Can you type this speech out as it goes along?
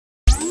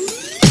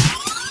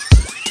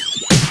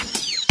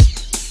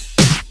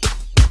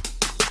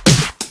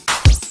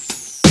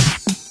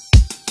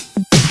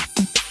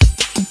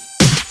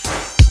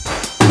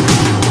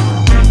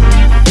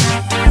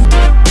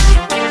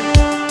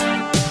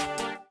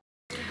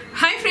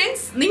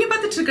நீங்க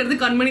பார்த்துட்டு இருக்கிறது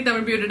கண்மணி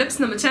தமிழ் பியூட்டி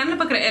டிப்ஸ். நம்ம சேனல்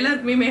பார்க்குற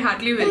எல்லாருக்குமே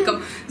ஹார்ட்லி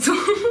வெல்கம். ஸோ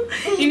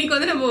இன்னைக்கு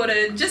வந்து நம்ம ஒரு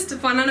ஜஸ்ட்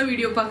ஃபன்னான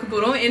வீடியோ பார்க்க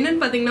போறோம்.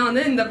 என்னன்னு பார்த்தீங்கன்னா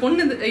வந்து இந்த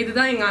பொண்ணு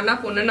இதுதான் எங்க அண்ணா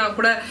பொண்ணு. நான்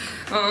கூட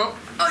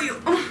ஐயோ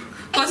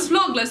ஃபர்ஸ்ட்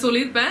vlogல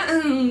சொல்லியிருப்பேன்,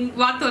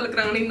 வார்த்தை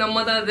வளர்க்குறாங்கன்னு இந்த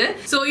அம்மா தான் அது.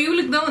 ஸோ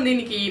இவளுக்கு தான் வந்து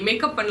இன்னைக்கு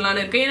மேக்கப்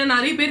பண்ணலான்னு இருக்கேன். ஏன்னா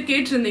நிறைய பேர்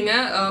கேட்டிருந்தீங்க,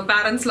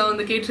 பேரண்ட்ஸ்லாம்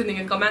வந்து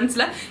கேட்டிருந்தீங்க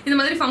கமெண்ட்ஸ்ல, இந்த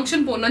மாதிரி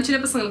ஃபங்க்ஷன் போனா சின்ன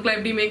பசங்களுக்குலாம்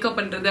எப்படி மேக்கப்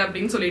பண்றது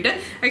அப்படின்னு சொல்லிட்டு.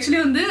 ஆக்சுவலி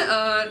வந்து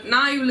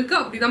நான் இவளுக்கு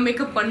அப்படிதான்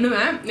மேக்கப்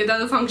பண்ணுவேன்.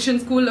 ஏதாவது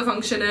ஃபங்க்ஷன், ஸ்கூல்ல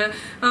ஃபங்க்ஷனு,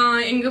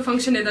 எங்க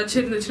ஃபங்க்ஷன்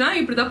ஏதாச்சும் இருந்துச்சுன்னா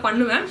இப்படிதான்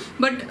பண்ணுவேன்.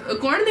 பட்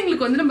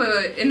குழந்தைங்களுக்கு வந்து நம்ம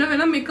என்ன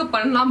வேணா மேக்கப்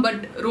பண்ணலாம்.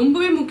 பட்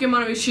ரொம்பவே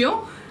முக்கியமான விஷயம்,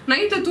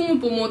 நைட்ல தூங்க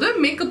போகும்போது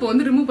மேக்கப்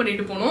வந்து ரிமூவ்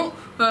பண்ணிட்டு போகணும்,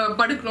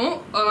 படுக்கணும்.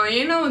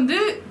 ஏன்னா வந்து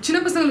சின்ன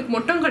பசங்களுக்கு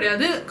மட்டும்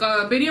கிடையாது,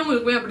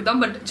 பெரியவங்களுக்குமே அப்படிதான்.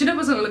 பட் சின்ன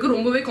பசங்களுக்கு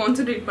ரொம்பவே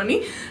கான்சென்ட்ரேட் பண்ணி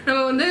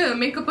நம்ம வந்து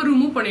மேக்கப்பை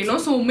ரிமூவ்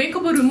பண்ணிடணும். ஸோ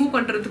மேக்கப்பை ரிமூவ்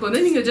பண்றதுக்கு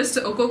வந்து நீங்க ஜஸ்ட்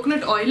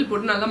கோகோனட் ஆயில்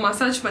போட்டு நல்லா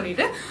மசாஜ்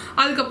பண்ணிட்டு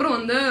அதுக்கப்புறம்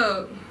வந்து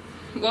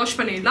வாஷ்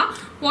பண்ணிடலாம்.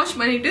 வாஷ்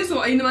பண்ணிட்டு ஸோ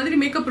இந்த மாதிரி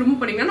மேக்கப்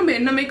ரிமூவ் பண்ணிங்கன்னா நம்ம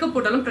என்ன மேக்கப்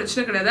போட்டாலும்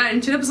பிரச்சனை கிடையாது.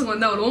 அண்ட் சின்ன பசங்க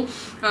வந்து அவ்வளோ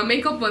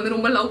மேக்கப் வந்து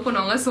ரொம்ப லவ்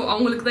பண்ணுவாங்க. ஸோ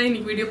அவங்களுக்கு தான்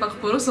இன்னைக்கு வீடியோ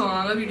பார்க்க போறோம். ஸோ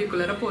அவங்க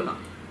வீடியோக்குள்ளார போகலாம்.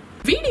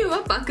 வீடியோவை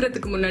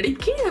பாக்குறதுக்கு முன்னாடி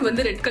கீழே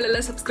வந்து ரெட் கலர்ல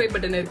சப்ஸ்கிரைப்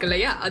பட்டன் இருக்கு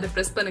இல்லையா, அதை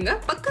பிரஸ் பண்ணுங்க.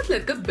 பக்கத்துல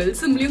இருக்க பெல்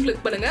சிம்பிளையும்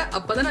கிளிக் பண்ணுங்க.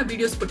 அப்பதான் நான்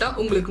வீடியோஸ் போட்டா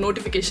உங்களுக்கு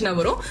நோட்டிபிகேஷனா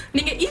வரும்.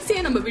 நீங்க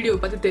ஈஸியா நம்ம வீடியோவை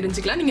பார்த்து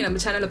தெரிஞ்சுக்கலாம். நீங்க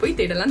நம்ம சேனலை போய்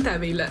தேடலாம்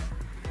தேவையில்லை.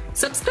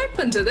 சப்ஸ்கிரைப்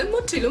பண்றது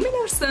முற்றிலும்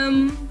இலவசம்.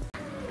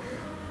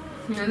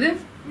 அது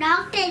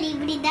டாக்டர்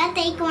இப்படி தான்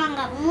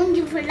தேய்க்குவாங்க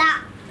மூஞ்சி ஃபுல்லா.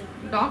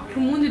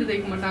 டாக்டர் மூஞ்சில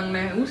தேய்க்க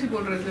மாட்டாங்களே, ஊசி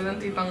போடுறதுல தான்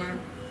தேய்ப்பாங்க.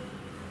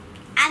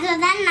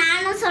 அதுதான்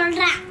நானும்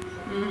சொல்றேன்,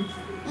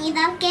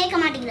 நீதான் கேட்க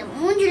மாட்டேங்கிற.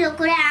 மூஞ்சில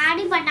கூட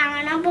ஆடி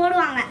பட்டாங்கன்னா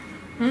போடுவாங்க.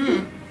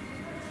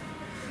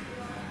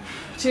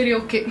 சரி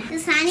ஓகே,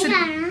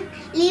 சனிக்கிழமை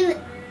லீவு.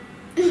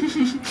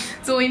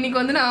 ஸோ இன்னைக்கு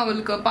வந்து நான்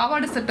அவளுக்கு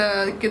பாவாடை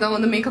சட்டைக்கு தான்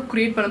வந்து மேக்கப்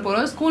கிரியேட் பண்ண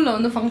போகிறேன். ஸ்கூலில்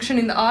வந்து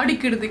ஃபங்க்ஷன், இந்த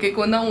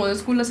ஆடிக்கிறதுக்கு வந்து அவங்க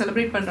ஸ்கூலில்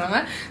செலிப்ரேட் பண்ணுறாங்க.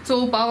 ஸோ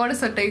பாவாடை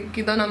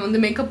சட்டைக்கு தான் நான்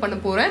வந்து மேக்கப் பண்ண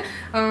போகிறேன்.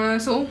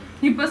 ஸோ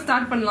இப்போ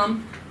ஸ்டார்ட் பண்ணலாம்.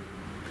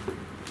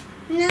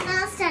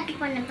 என்னதான் ஸ்டார்ட்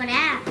பண்ண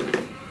போறேன்?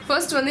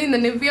 ஃபர்ஸ்ட் வந்து இந்த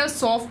நிவ்யா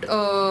சாஃப்ட்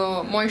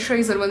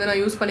மாய்ஸ்சரைசர் வந்து நான்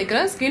யூஸ்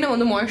பண்ணிக்கிறேன். ஸ்கினை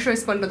வந்து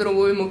மாய்ஸ்சரைஸ் பண்ணுறது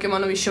ரொம்பவே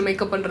முக்கியமான விஷயம்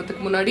மேக்கப்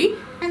பண்ணுறதுக்கு முன்னாடி.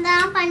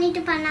 அதான்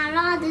பண்ணிட்டு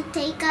பண்ணாலும் அது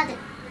தேய்க்காது.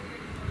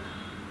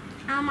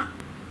 ஆமா,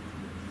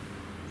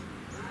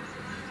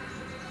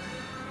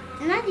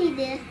 என்னது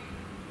இது?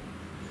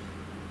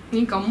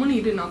 நீ கம்முன்னு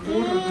இரு, நான்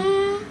போடுறது.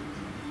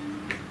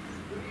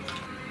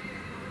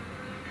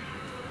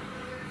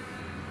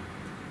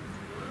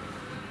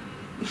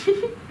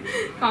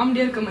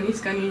 காமெடியா இருக்க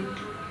மனிஷ்கா நீ.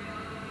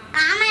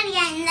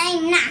 ஆமாடியா, இந்த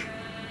என்ன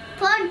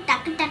போடு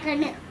டக்கு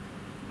டக்குன்னு.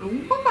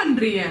 ரொம்ப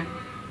பண்றிய.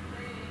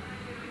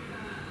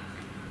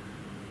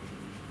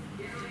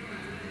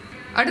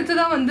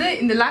 அடுத்ததா வந்து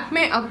இந்த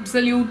Lakme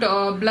absolute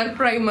blur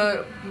primer,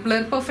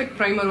 blur perfect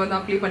primer வந்து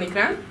அப்ளை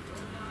பண்ணிக்கிறேன்.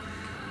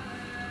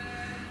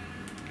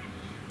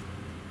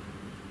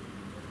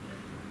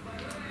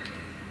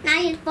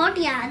 நாளைக்கு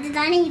போட்டியா?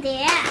 அதுதானே இது.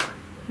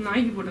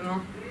 நாய்க்கு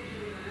போடணும்.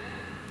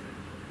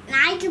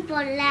 நாய்க்கு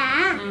போடல,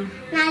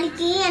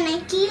 நாளைக்கு என்னை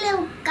கீழே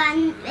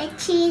உட்காந்து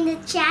வச்சு இந்த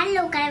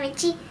சேர்ல உட்கார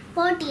வச்சு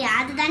போட்டியா?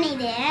 அதுதானே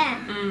இது.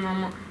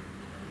 ஆமா,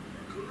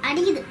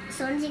 அடிக்குது,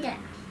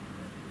 சொல்லிக்கிறேன்.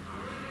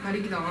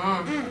 அடிக்குதா?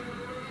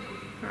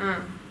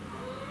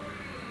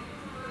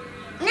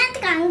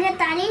 என்னத்துக்கு அங்க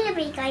தலையில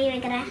போய் கை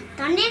வைக்கிறேன்?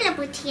 தொண்டையில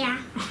போச்சியா?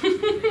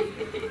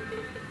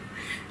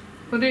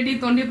 ஒரேடி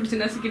தொண்டையை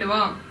பிடிச்சி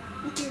நசுக்கிடவா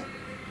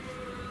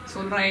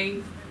சொல்றேன்.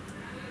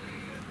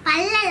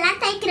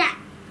 பல்லெல்லாம் தைக்கிறேன்.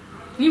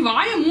 நீ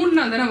வாயை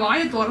மூடினா தானே,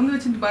 வாயை திறந்து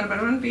வச்சுட்டு பாரு.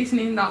 பரவாயில்ல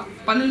பேசினே இருந்தா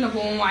பல்லுல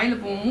போவோம், வாயில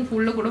போவோம்,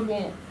 ஃபுல்ல கூட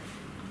போவோம்.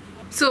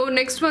 ஸோ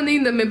நெக்ஸ்ட் வந்து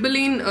இந்த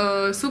மெபிலின்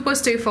சூப்பர்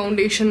ஸ்டே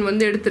ஃபவுண்டேஷன்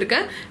வந்து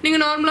எடுத்திருக்கேன்.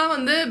 நீங்கள் நார்மலாக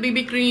வந்து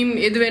பிபி க்ரீம்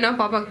எது வேணால்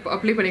பாப்பா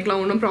அப்ளை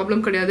பண்ணிக்கலாம், ஒன்றும்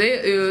ப்ராப்ளம் கிடையாது.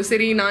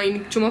 சரி, நான்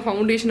இன்னைக்கு சும்மா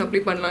ஃபவுண்டேஷன்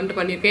அப்ளை பண்ணலான்ட்டு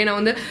பண்ணியிருக்கேன். ஏன்னா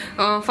வந்து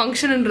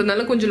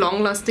ஃபங்க்ஷன்ன்றதுனால கொஞ்சம்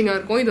லாங் லாஸ்டிங்காக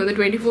இருக்கும். இது வந்து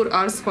 24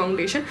 hours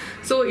ஃபவுண்டேஷன்.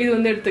 ஸோ இது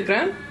வந்து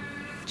எடுத்துக்கிறேன்.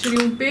 சரி,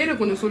 உன் பேரை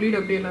கொஞ்சம் சொல்லிடு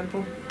அப்படியே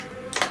எல்லாருக்கும்.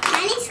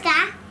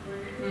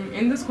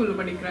 எந்த ஸ்கூலில்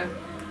படிக்கிறேன்?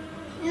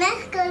 என்ன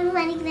ஸ்கூல்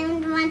படிக்கிறேன்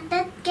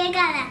மட்டும்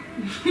கேட்காத.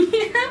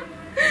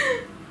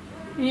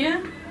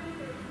 ஏன்?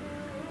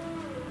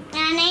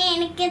 நானே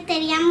எனக்கு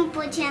தெரியாம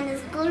போச்சு அந்த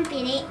ஸ்கூல்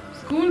பேரே.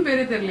 ஸ்கூல்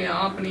பேரே தெரியலையா?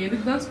 அப்ப நீ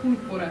எதுக்கு தான்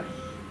ஸ்கூலுக்கு போற?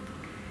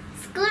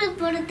 ஸ்கூலுக்கு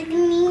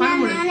போறதுக்கு நீங்க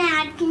தானே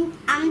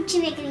அமுச்சு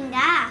வைக்கிறீங்க.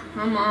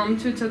 ஆமா,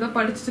 அமுச்சு வச்சாதான்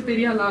படிச்சுட்டு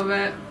பெரிய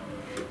ஆளாவ.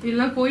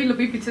 இல்ல கோயில்ல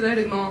போய் பிச்சை தான்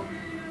எடுக்கணும்.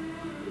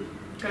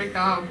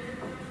 கரெக்டா?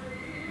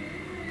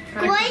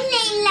 கோயில்ல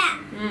இல்ல,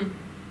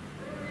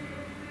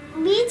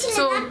 பீச்ல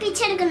தான்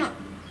பிச்சை எடுக்கணும்.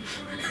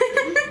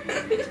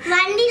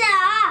 வண்டில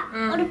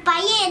ஒரு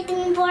பையன்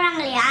எடுத்துன்னு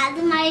போறாங்களே,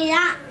 அது மாதிரி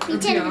தான்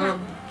பிச்சை எடுக்கணும்.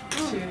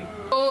 சரி,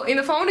 ஸோ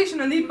இந்த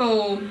ஃபவுண்டேஷன் வந்து இப்போ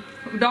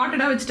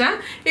டாட்டடா வச்சுட்டேன்.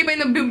 இப்போ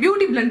இந்த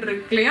பியூட்டி பிளெண்டர்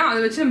இருக்கு இல்லையா, அதை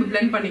வச்சு நம்ம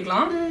பிளெண்ட்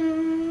பண்ணிக்கலாம்.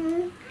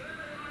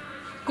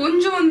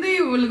 கொஞ்சம் வந்து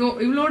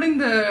இவளோட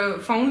இந்த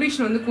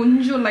ஃபவுண்டேஷன் வந்து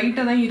கொஞ்சம்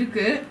லைட்டாக தான்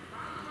இருக்கு.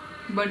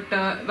 பட்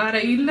வேற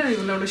இல்லை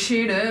இவளோட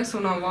ஷேடு. ஸோ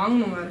நான்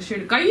வாங்கணும் வேற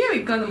ஷேடு. கையை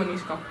வைக்காத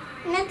மனிஷ்கா.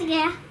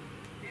 என்னத்துக்கு?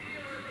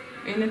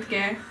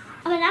 என்னத்துக்கே?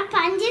 அப்பதான்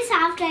பஞ்சு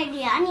சாஃப்ட்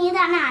ஐடியா. நீ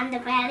தானே அந்த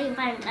வேலையை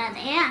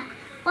பண்றது.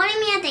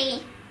 பொறுமையா தை.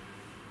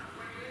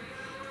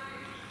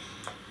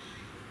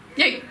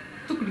 ஏய்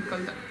தூக்குடி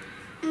கல்ல.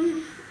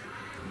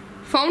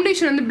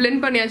 ஃபவுண்டேஷன் வந்து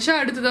பிளெண்ட் பண்ணியாச்சு.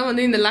 அடுத்ததான்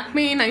வந்து இந்த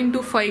லாக்மே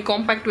 925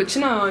 காம்பேக்ட்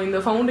வச்சு நான் இந்த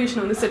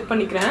ஃபவுண்டேஷன் வந்து செட்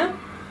பண்ணிக்கிறேன்.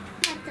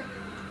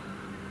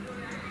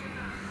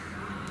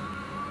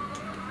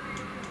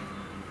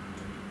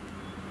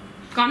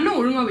 கண்ணை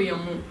ஒழுங்கா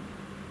வையாமோ.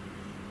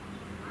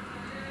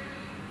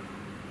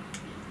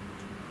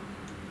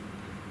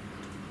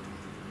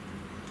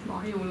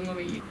 வாயை ஒழுங்கா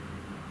வை.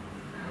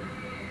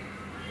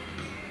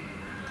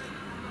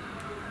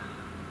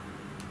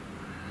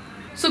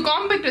 ஸோ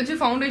காம்பேக்ட் வச்சு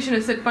ஃபவுண்டேஷனை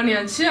செட்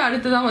பண்ணியாச்சு.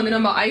 அடுத்ததான் வந்து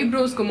நம்ம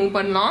ஐப்ரோஸ்க்கு மூவ்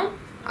பண்ணலாம்.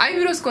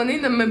 ஐப்ரோஸ்க்கு வந்து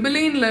இந்த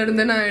மெபிலின்ல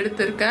இருந்து நான்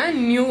எடுத்திருக்கேன்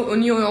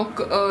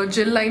நியூயார்க்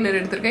ஜெல் லைனர்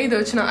எடுத்திருக்கேன். இதை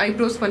வச்சு நான்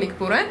ஐப்ரோஸ் பண்ணிக்க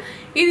போகிறேன்.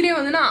 இதுலேயே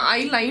வந்து நான்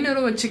ஐ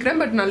லைனரும்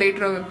வச்சுக்கிறேன், பட் நான்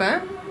லேட்டராக வைப்பேன்.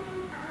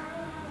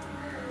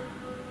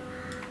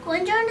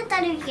 கொஞ்சோண்டு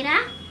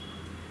தடவிக்கிறேன்.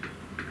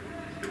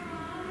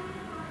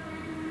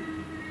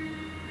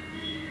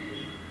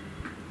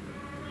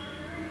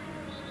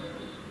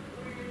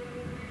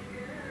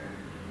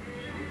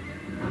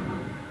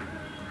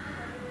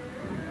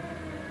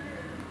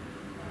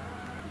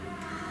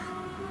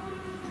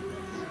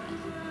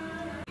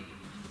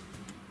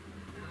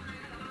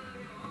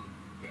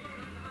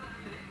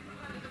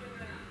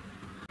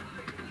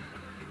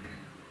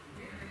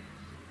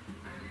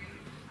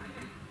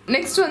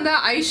 நெக்ஸ்ட் வந்து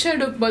ஐ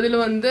ஷேடோக்கு பதில்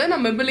வந்து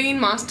நான்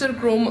Maybelline master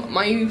Chrome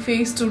my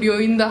face studio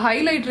இந்த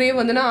ஹைலைட்டரே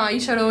வந்து நான் ஐ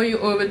ஷேடோ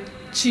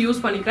வச்சு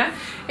யூஸ் பண்ணிக்கிறேன்.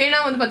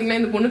 ஏன்னா வந்து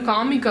பார்த்தீங்கன்னா இந்த பொண்ணு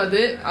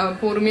காமிக்காது,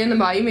 பொறுமையாக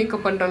நம்ம ஐ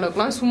மேக்கப் பண்ணுற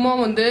அளவுக்குலாம் சும்மா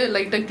வந்து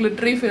லைட்டாக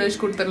கிளிட்டரி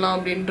ஃபினிஷ் கொடுத்துடலாம்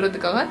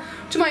அப்படின்றதுக்காக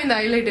சும்மா இந்த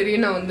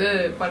ஹைலைட்டரையும் நான் வந்து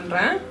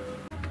பண்ணுறேன்.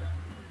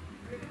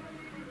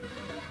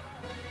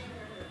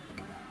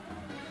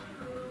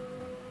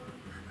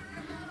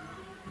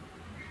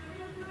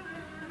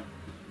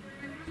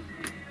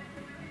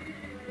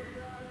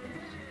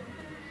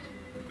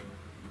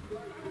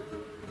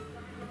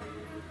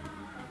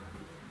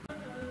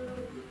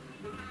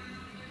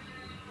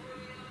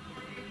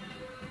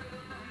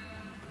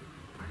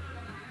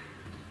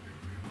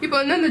 இப்போ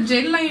வந்து அந்த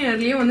ஜெல்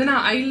லைனர்லயே வந்து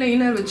நான் ஐ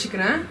லைனர்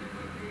வச்சுக்கிறேன்.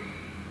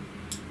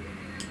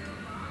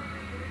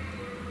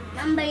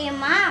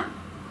 நம்பையம்மா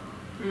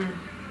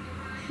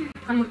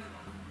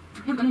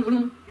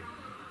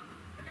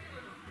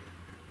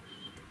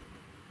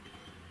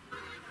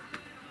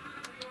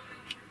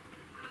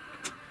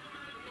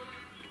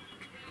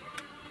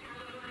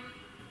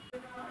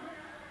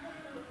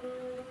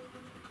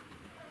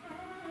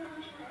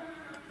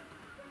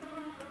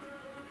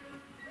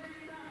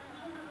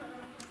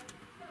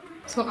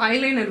ஸோ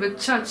ஐலைனர்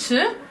வச்சாச்சு.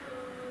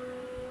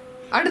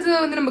 அடுத்தது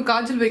வந்து நம்ம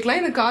காஜல் வைக்கலாம்.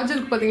 இந்த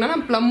காஜலுக்கு பார்த்தீங்கன்னா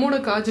நான் ப்ளம்மோட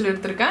காஜல்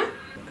எடுத்திருக்கேன்.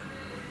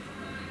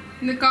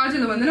 இந்த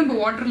காஜலை வந்து நம்ம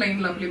வாட்டர்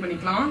லைனில் அப்ளை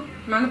பண்ணிக்கலாம்.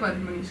 மேலே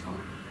பார்த்து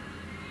பண்ணிக்கலாம்.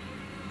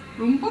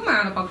 ரொம்ப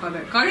மேலே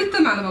பார்க்காத, கழுத்தை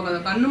மேலே பார்க்காத,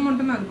 கண்ணு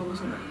மட்டும் மேலே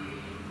பார்க்க சொன்னேன்.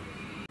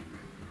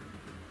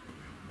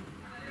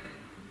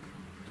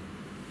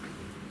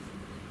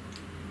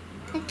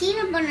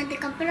 கீழே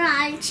போனதுக்கு அப்புறம்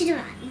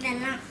அழிச்சிடுவேன்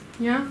இதெல்லாம்.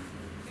 ஏன்?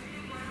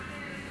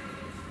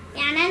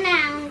 ஏன்னா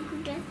நான்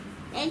அவங்ககிட்ட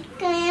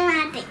வைக்கவே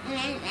மாட்டேன்.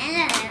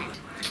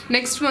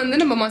 நெக்ஸ்ட் வந்து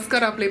நம்ம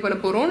மஸ்காரா அப்ளை பண்ண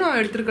போகிறோம். நான்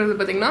எடுத்துருக்கிறது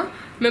பார்த்தீங்கன்னா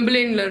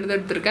மெபிலின்ல இருந்து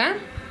எடுத்திருக்கேன்.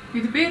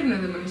 இது பேர்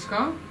என்னது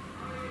மனிஷ்கா?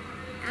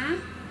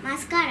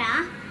 மஸ்காரா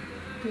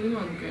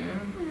தெரியுமா உனக்கு?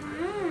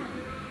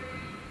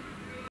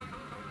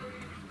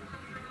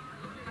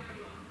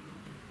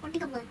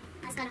 ஒட்டிக்க போகுது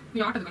மஸ்காரா.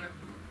 நீ ஆட்டது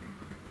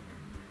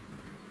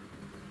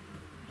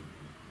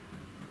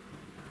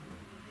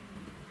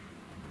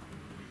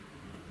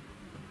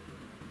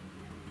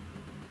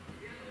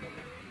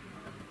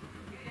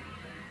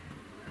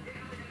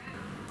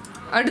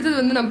அடுத்தது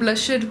வந்து நான்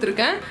ப்ளஷ்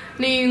எடுத்திருக்கேன்.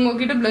 நீங்கள்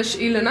உங்ககிட்ட ப்ளஷ்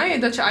இல்லைன்னா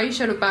ஏதாச்சும் ஐ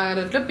ஷேடோ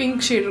பேலட்டில்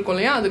பிங்க் ஷேட் இருக்கும்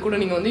இல்லையா, அது கூட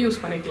நீங்கள் வந்து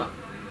யூஸ் பண்ணிக்கலாம்.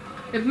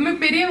 எப்பவுமே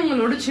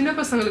பெரியவங்களோட சின்ன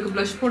பசங்களுக்கு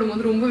ப்ளஷ்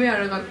போடும்போது ரொம்பவே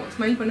அழகாக இருக்கும்.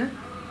 ஸ்மைல் பண்ண.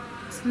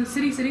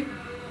 சரி சரி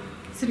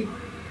சரி.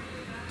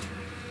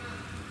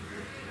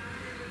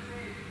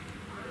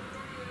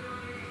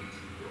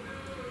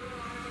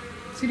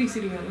 சரி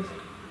சரி மேலே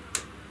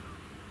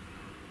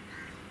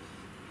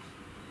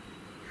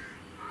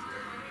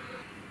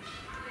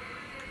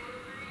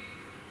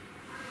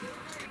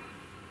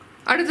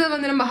அடுத்தது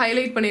வந்து நம்ம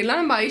ஹைலைட்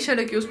பண்ணிடலாம். நம்ம ஐ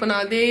ஷேடோக்கு யூஸ் பண்ண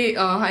அதே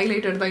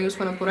ஹைலைட்டர் தான் யூஸ்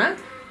பண்ண போகிறேன்.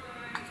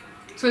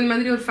 ஸோ இந்த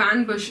மாதிரி ஒரு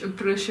ஃபேன்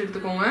ப்ரஷ்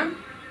எடுத்துக்கோங்க.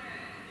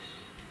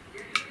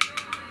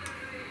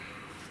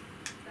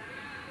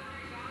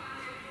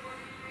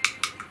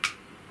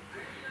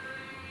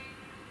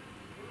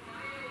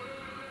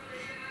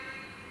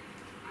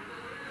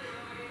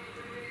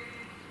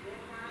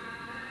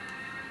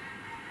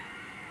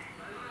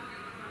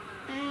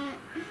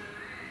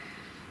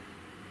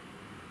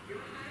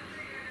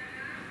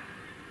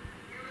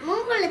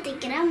 மூக்குள்ள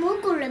தைக்கிறேன்,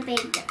 மூக்குள்ள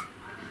போயிட்டு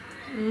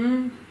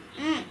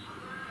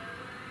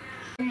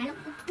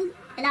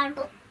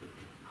எல்லாருக்கும்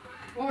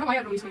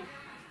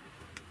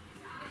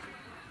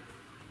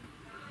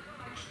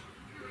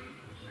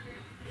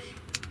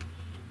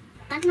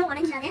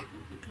உடஞ்சாதே.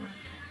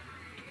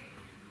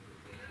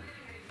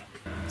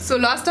 ஸோ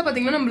லாஸ்ட்டாக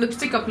பார்த்தீங்கன்னா நம்ம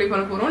லிப்ஸ்டிக் அப்ளை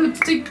பண்ண போகிறோம்.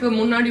 லிப்ஸ்டிக்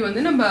முன்னாடி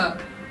வந்து நம்ம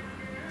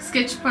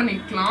ஸ்கெட்ச்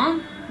பண்ணிக்கலாம்.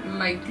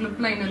 லைக்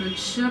லிப் லைனர்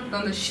வச்சு அப்போ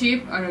அந்த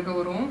ஷேப் அழகாக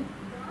வரும்.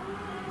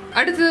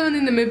 அடுத்தது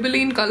வந்து இந்த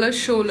மெபிலின் கலர்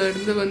ஷோல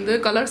இருந்து வந்து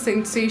கலர்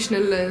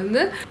சென்சேஷனல்ல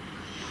இருந்து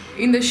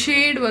இந்த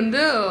ஷேட்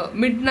வந்து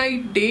மிட்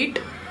நைட் டேட்.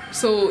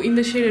 ஸோ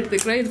இந்த ஷேட்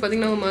எடுத்துக்கிறேன். இது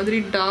பார்த்தீங்கன்னா ஒரு மாதிரி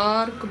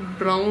டார்க்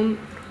ப்ரௌன்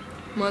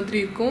மாதிரி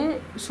இருக்கும்.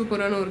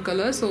 சூப்பரான ஒரு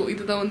கலர். ஸோ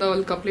இதுதான் வந்து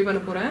அவளுக்கு அப்ளை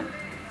பண்ண போகிறேன்.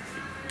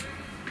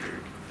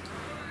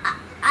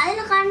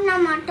 அதில் காட்டினா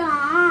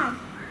மட்டும்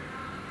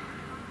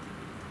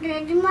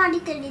ரெட் மாதிரி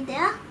தெரியுது.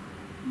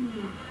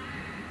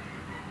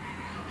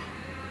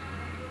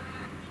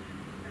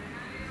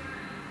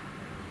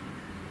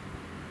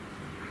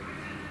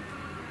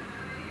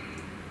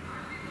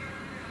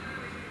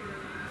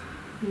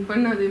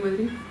 பண்ண அதே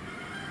மாதிரி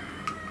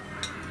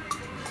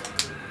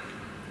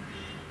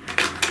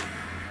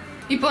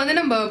இப்போ வந்து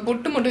நம்ம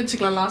பொட்டு மட்டும்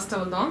வச்சுக்கலாம். லாஸ்ட்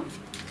அவள் தான்.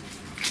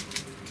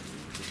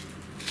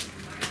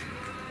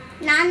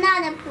 நான் தான்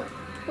அதை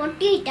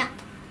பொட்டிட்டேன்.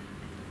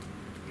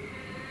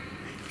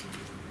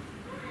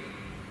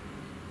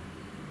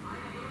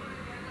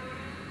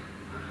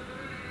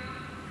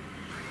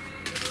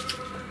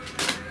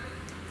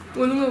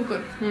 ஒழுங்கா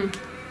உட்கார்.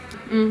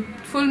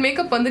 ஃபுல்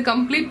மேக்கப் வந்து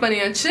கம்ப்ளீட்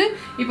பண்ணியாச்சு.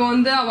 இப்போ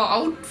வந்து அவள்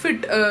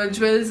அவுட்ஃபிட்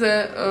ஜுவல்ஸு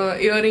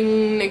இயரிங்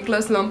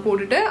நெக்லஸ்லாம்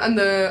போட்டுட்டு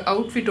அந்த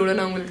அவுட்ஃபிட்டோட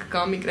நான் உங்களுக்கு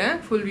காமிக்கிறேன்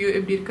ஃபுல் வியூ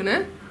எப்படி இருக்குன்னு.